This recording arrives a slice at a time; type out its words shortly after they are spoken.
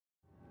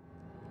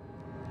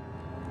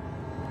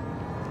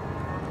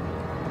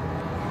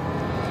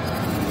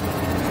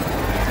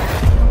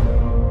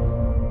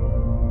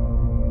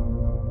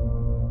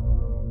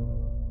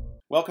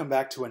Welcome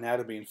back to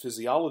Anatomy and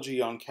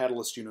Physiology on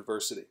Catalyst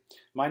University.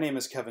 My name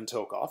is Kevin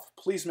Tokoph.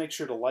 Please make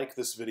sure to like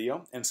this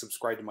video and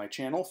subscribe to my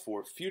channel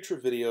for future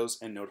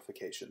videos and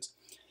notifications.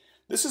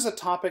 This is a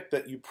topic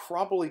that you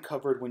probably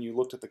covered when you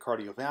looked at the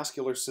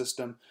cardiovascular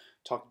system,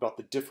 talked about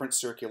the different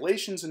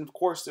circulations, and of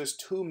course there's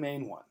two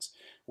main ones.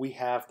 We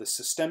have the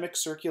systemic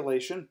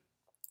circulation,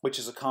 which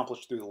is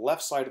accomplished through the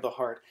left side of the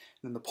heart,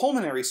 and then the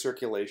pulmonary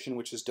circulation,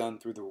 which is done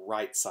through the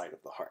right side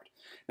of the heart.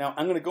 Now,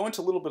 I'm going to go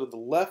into a little bit of the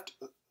left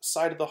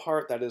side of the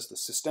heart, that is the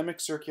systemic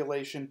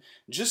circulation,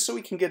 just so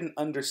we can get an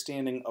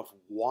understanding of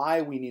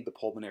why we need the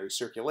pulmonary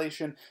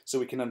circulation, so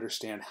we can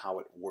understand how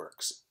it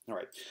works. All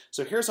right,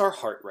 so here's our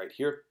heart right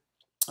here.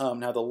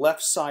 Now the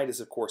left side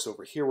is of course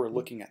over here. We're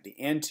looking at the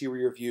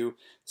anterior view.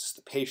 This is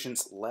the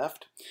patient's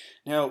left.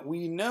 Now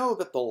we know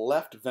that the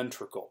left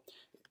ventricle,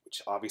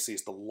 which obviously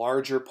is the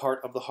larger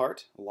part of the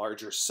heart,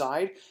 larger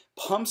side,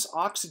 pumps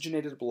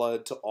oxygenated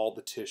blood to all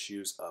the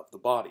tissues of the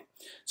body.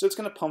 So it's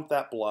going to pump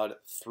that blood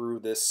through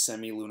this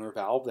semilunar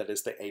valve, that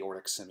is the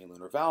aortic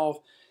semilunar valve,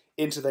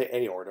 into the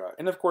aorta.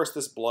 And of course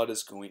this blood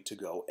is going to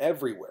go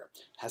everywhere.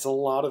 It has a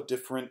lot of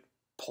different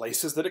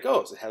places that it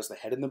goes. It has the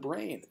head and the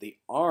brain, the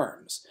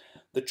arms,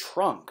 the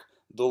trunk.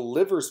 The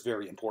liver is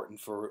very important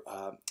for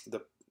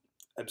the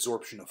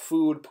absorption of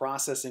food,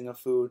 processing of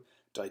food,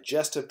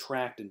 digestive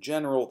tract in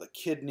general, the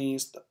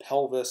kidneys, the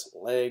pelvis,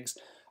 legs.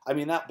 I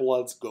mean, that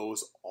blood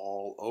goes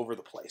all over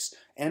the place.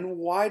 And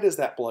why does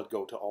that blood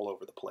go to all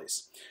over the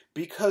place?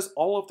 Because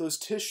all of those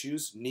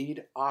tissues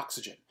need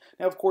oxygen.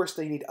 Now, of course,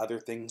 they need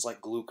other things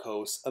like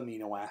glucose,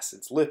 amino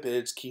acids,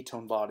 lipids,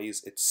 ketone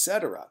bodies,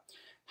 etc.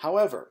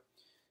 However,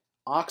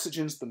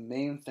 oxygen's the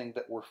main thing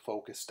that we're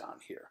focused on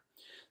here.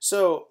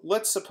 So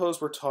let's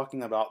suppose we're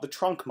talking about the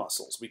trunk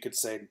muscles. We could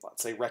say,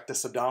 let's say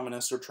rectus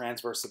abdominis or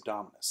transverse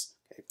abdominis.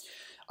 Okay.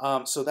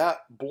 So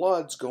that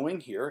blood's going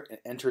here,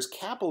 it enters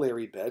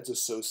capillary beds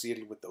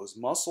associated with those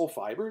muscle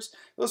fibers.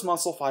 Those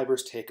muscle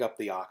fibers take up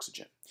the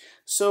oxygen.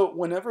 So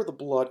whenever the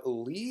blood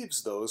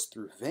leaves those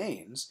through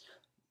veins,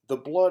 the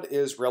blood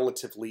is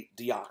relatively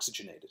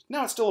deoxygenated.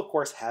 Now it still of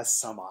course has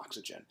some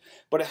oxygen,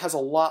 but it has a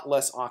lot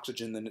less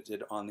oxygen than it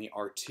did on the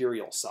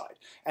arterial side.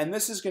 And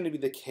this is going to be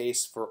the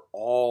case for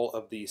all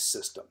of these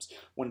systems.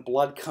 When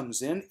blood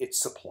comes in, it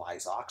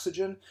supplies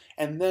oxygen,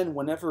 and then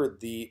whenever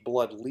the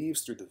blood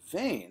leaves through the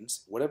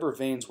veins, whatever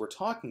veins we're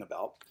talking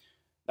about,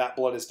 that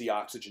blood is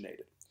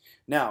deoxygenated.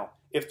 Now,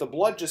 if the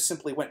blood just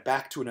simply went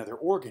back to another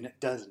organ, it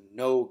does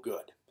no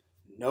good.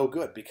 No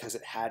good, because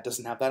it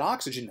doesn't have that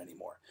oxygen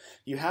anymore.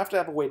 You have to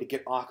have a way to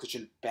get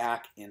oxygen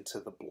back into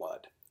the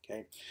blood.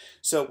 Okay,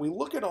 so we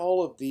look at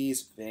all of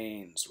these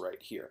veins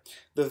right here.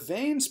 The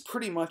veins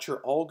pretty much are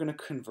all going to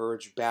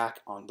converge back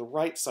on the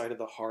right side of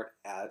the heart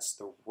as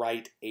the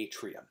right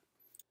atrium.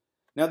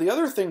 Now the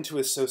other thing to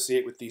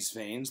associate with these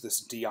veins,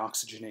 this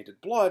deoxygenated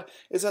blood,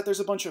 is that there's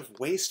a bunch of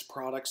waste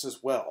products as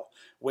well.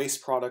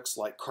 Waste products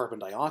like carbon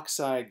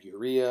dioxide,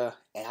 urea,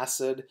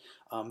 acid,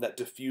 that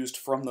diffused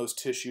from those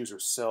tissues or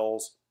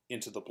cells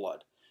into the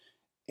blood.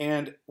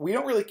 And we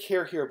don't really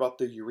care here about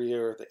the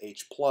urea or the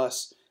H+,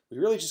 we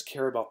really just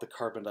care about the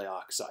carbon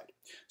dioxide.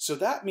 So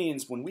that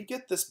means when we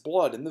get this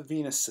blood in the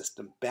venous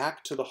system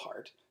back to the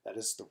heart, that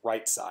is the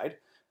right side,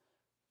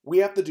 we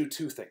have to do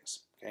two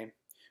things, okay?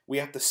 We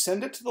have to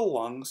send it to the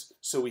lungs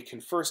so we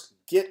can first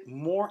get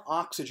more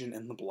oxygen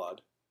in the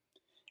blood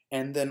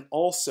and then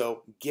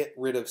also get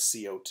rid of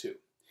CO2.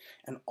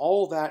 And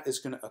all that is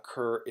going to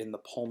occur in the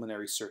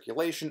pulmonary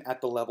circulation at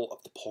the level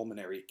of the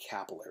pulmonary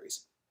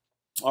capillaries.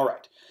 All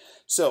right,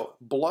 so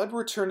blood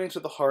returning to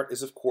the heart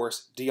is of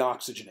course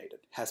deoxygenated,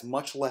 has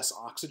much less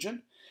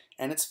oxygen,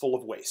 and it's full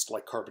of waste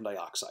like carbon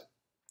dioxide.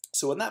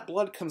 So when that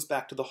blood comes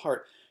back to the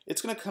heart,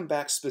 it's going to come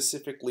back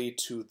specifically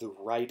to the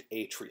right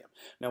atrium.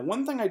 Now,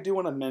 one thing I do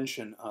want to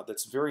mention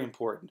that's very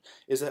important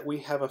is that we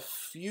have a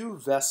few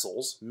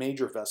vessels,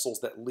 major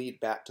vessels, that lead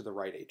back to the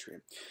right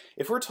atrium.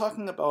 If we're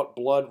talking about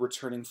blood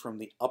returning from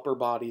the upper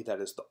body, that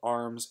is the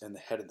arms and the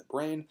head and the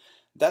brain,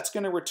 that's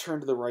going to return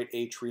to the right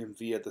atrium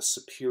via the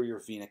superior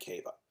vena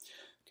cava.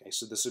 Okay,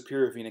 so the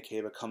superior vena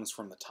cava comes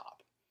from the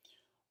top.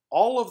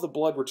 All of the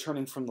blood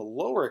returning from the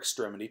lower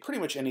extremity, pretty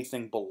much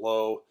anything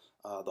below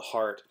the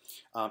heart,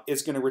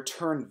 is going to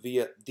return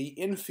via the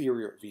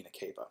inferior vena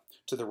cava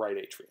to the right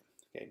atrium.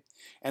 Okay?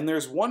 And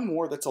there's one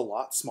more that's a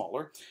lot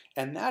smaller,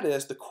 and that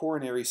is the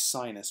coronary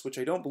sinus, which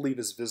I don't believe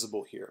is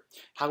visible here.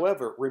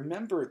 However,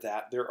 remember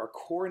that there are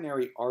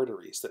coronary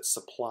arteries that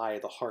supply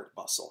the heart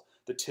muscle,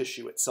 the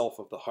tissue itself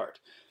of the heart.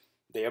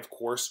 They, of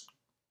course,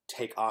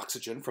 take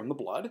oxygen from the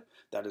blood,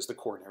 that is the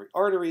coronary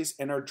arteries,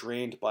 and are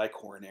drained by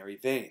coronary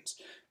veins.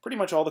 Pretty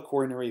much all the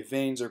coronary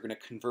veins are going to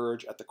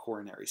converge at the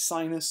coronary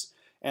sinus,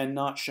 and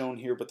not shown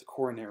here, but the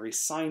coronary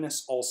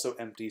sinus also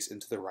empties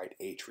into the right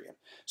atrium.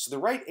 So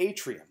the right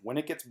atrium, when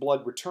it gets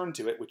blood returned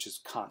to it, which is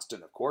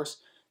constant of course,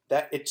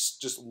 that it's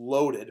just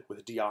loaded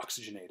with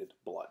deoxygenated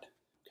blood.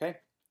 Okay?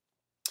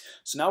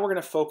 So now we're going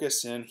to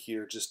focus in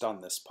here just on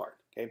this part.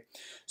 Okay?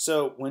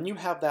 So when you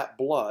have that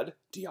blood,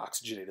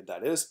 deoxygenated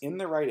that is, in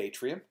the right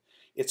atrium,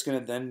 it's going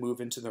to then move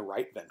into the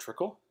right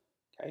ventricle.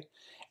 Okay?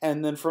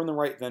 And then from the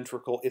right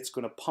ventricle, it's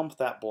going to pump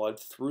that blood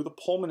through the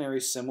pulmonary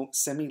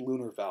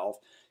semilunar valve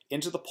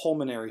into the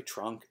pulmonary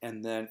trunk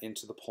and then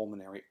into the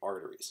pulmonary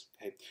arteries.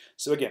 Okay?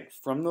 So again,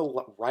 from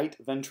the right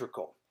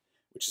ventricle,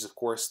 which is of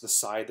course the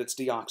side that's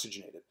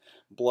deoxygenated,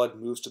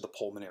 blood moves to the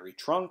pulmonary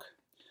trunk,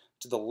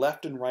 to the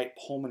left and right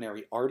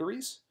pulmonary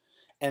arteries,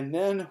 and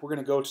then we're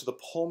going to go to the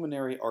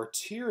pulmonary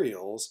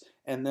arterioles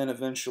and then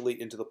eventually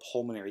into the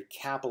pulmonary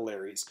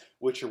capillaries,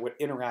 which are what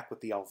interact with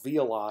the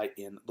alveoli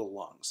in the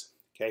lungs.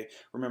 Okay?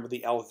 Remember,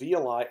 the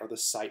alveoli are the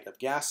site of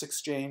gas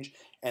exchange,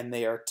 and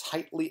they are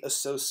tightly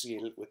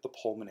associated with the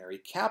pulmonary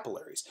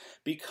capillaries.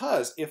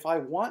 Because if I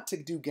want to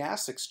do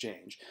gas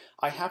exchange,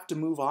 I have to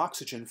move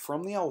oxygen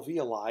from the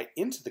alveoli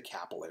into the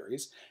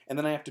capillaries, and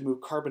then I have to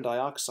move carbon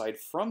dioxide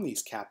from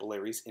these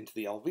capillaries into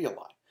the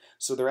alveoli.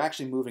 So they're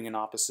actually moving in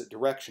opposite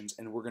directions,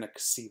 and we're going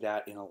to see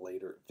that in a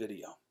later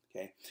video.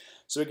 Okay?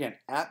 So again,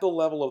 at the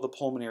level of the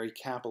pulmonary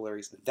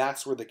capillaries,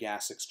 that's where the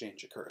gas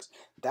exchange occurs.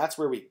 That's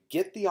where we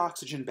get the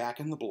oxygen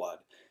back in the blood,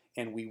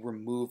 and we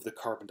remove the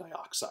carbon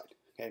dioxide.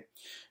 Okay?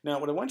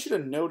 Now, what I want you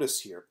to notice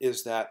here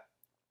is that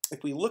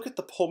if we look at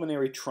the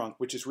pulmonary trunk,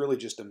 which is really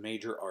just a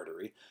major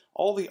artery,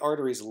 all the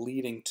arteries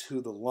leading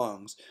to the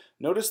lungs,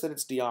 notice that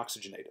it's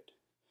deoxygenated.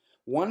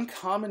 One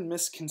common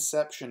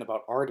misconception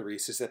about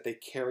arteries is that they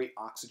carry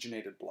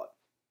oxygenated blood.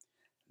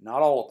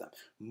 Not all of them.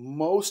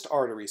 Most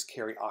arteries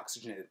carry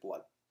oxygenated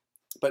blood.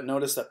 But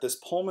notice that this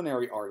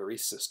pulmonary artery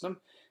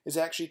system is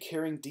actually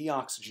carrying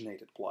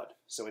deoxygenated blood.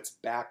 So it's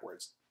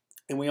backwards.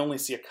 And we only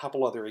see a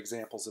couple other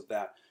examples of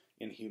that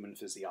in human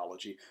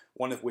physiology,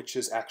 one of which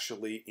is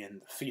actually in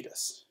the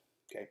fetus.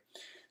 Okay?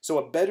 So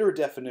a better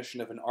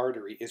definition of an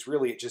artery is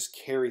really it just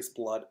carries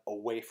blood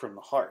away from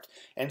the heart.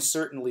 And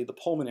certainly the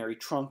pulmonary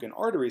trunk and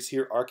arteries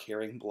here are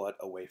carrying blood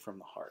away from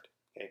the heart.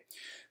 Okay?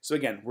 So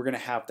again, we're going to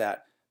have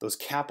those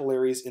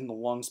capillaries in the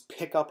lungs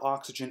pick up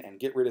oxygen and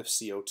get rid of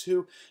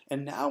CO2.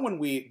 And now when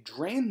we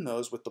drain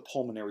those with the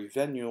pulmonary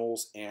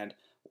venules and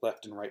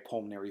left and right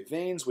pulmonary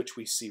veins, which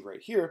we see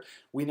right here,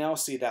 we now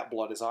see that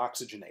blood is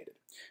oxygenated.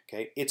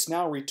 Okay? It's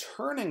now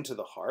returning to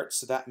the heart,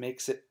 so that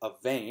makes it a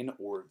vein,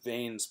 or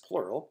veins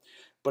plural,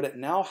 but it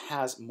now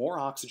has more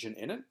oxygen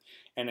in it,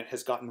 and it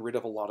has gotten rid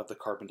of a lot of the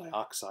carbon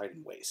dioxide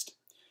and waste.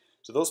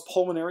 So those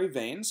pulmonary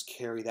veins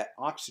carry that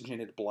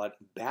oxygenated blood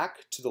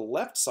back to the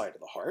left side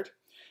of the heart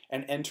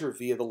and enter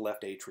via the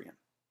left atrium.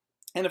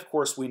 And of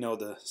course, we know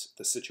the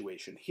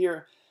situation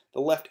here.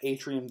 The left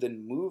atrium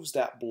then moves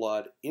that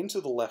blood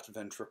into the left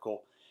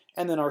ventricle,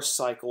 and then our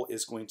cycle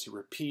is going to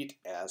repeat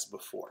as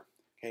before.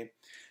 Okay?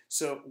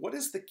 So what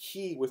is the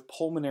key with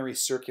pulmonary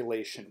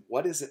circulation?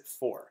 What is it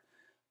for?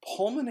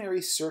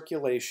 Pulmonary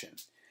circulation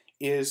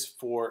is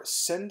for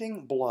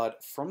sending blood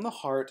from the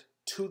heart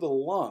to the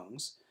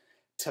lungs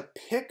to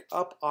pick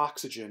up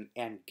oxygen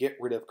and get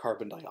rid of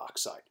carbon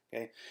dioxide.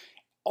 Okay?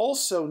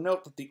 Also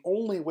note that the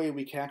only way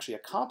we can actually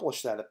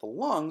accomplish that at the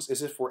lungs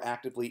is if we're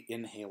actively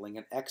inhaling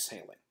and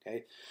exhaling.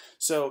 Okay?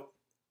 So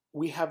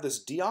we have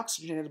this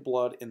deoxygenated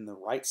blood in the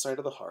right side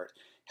of the heart,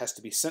 has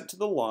to be sent to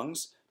the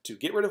lungs to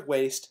get rid of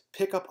waste,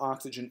 pick up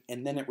oxygen,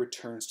 and then it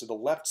returns to the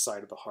left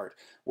side of the heart,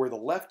 where the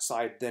left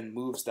side then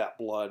moves that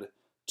blood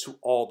to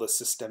all the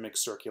systemic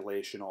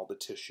circulation, all the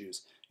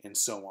tissues, and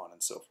so on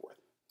and so forth.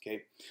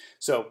 Okay?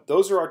 So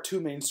those are our two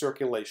main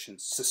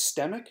circulations,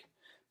 systemic,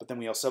 but then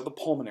we also have the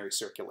pulmonary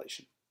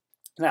circulation.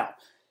 Now,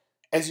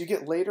 as you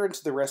get later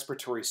into the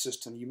respiratory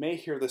system, you may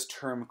hear this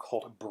term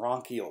called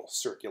bronchial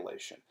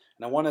circulation.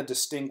 And I want to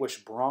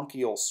distinguish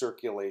bronchial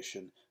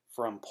circulation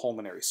from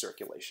pulmonary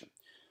circulation.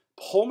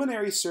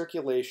 Pulmonary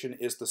circulation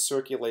is the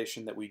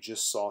circulation that we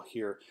just saw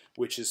here,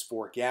 which is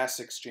for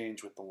gas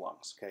exchange with the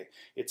lungs. Okay?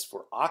 It's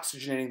for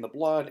oxygenating the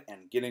blood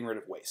and getting rid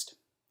of waste.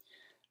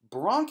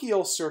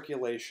 Bronchial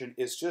circulation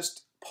is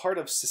just part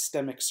of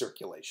systemic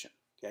circulation.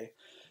 Okay?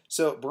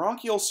 So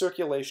bronchial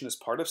circulation is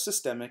part of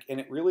systemic, and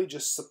it really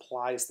just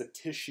supplies the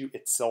tissue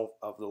itself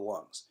of the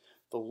lungs.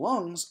 The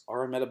lungs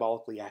are a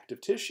metabolically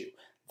active tissue.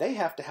 They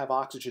have to have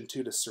oxygen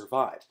too to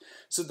survive.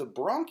 So the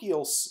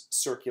bronchial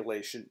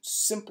circulation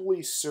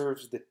simply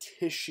serves the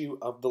tissue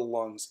of the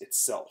lungs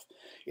itself.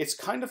 It's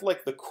kind of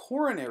like the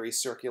coronary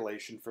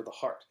circulation for the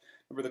heart.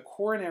 Remember, the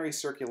coronary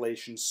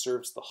circulation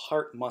serves the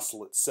heart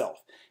muscle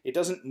itself. It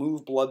doesn't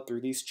move blood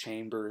through these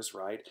chambers,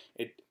 right?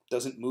 It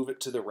doesn't move it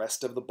to the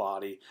rest of the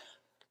body.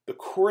 The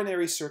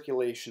coronary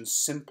circulation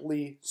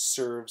simply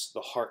serves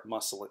the heart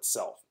muscle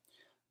itself.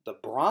 The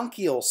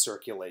bronchial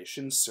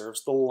circulation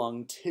serves the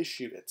lung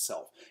tissue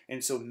itself.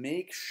 And so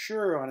make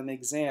sure on an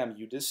exam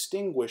you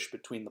distinguish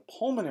between the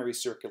pulmonary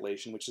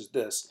circulation, which is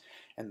this,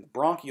 and the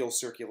bronchial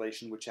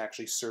circulation, which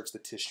actually serves the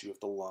tissue of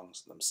the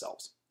lungs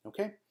themselves.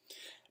 Okay?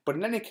 But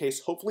in any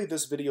case, hopefully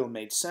this video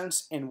made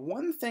sense. And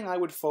one thing I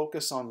would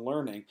focus on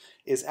learning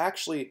is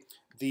actually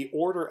the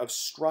order of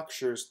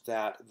structures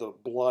that the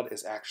blood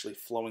is actually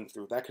flowing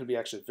through. That can be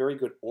actually a very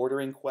good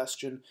ordering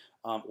question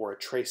or a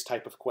trace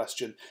type of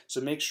question.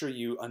 So make sure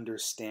you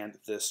understand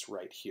this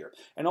right here.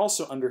 And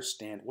also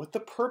understand what the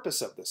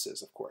purpose of this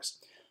is, of course.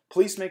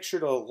 Please make sure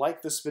to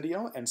like this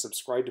video and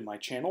subscribe to my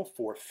channel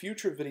for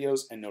future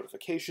videos and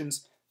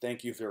notifications.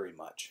 Thank you very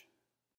much.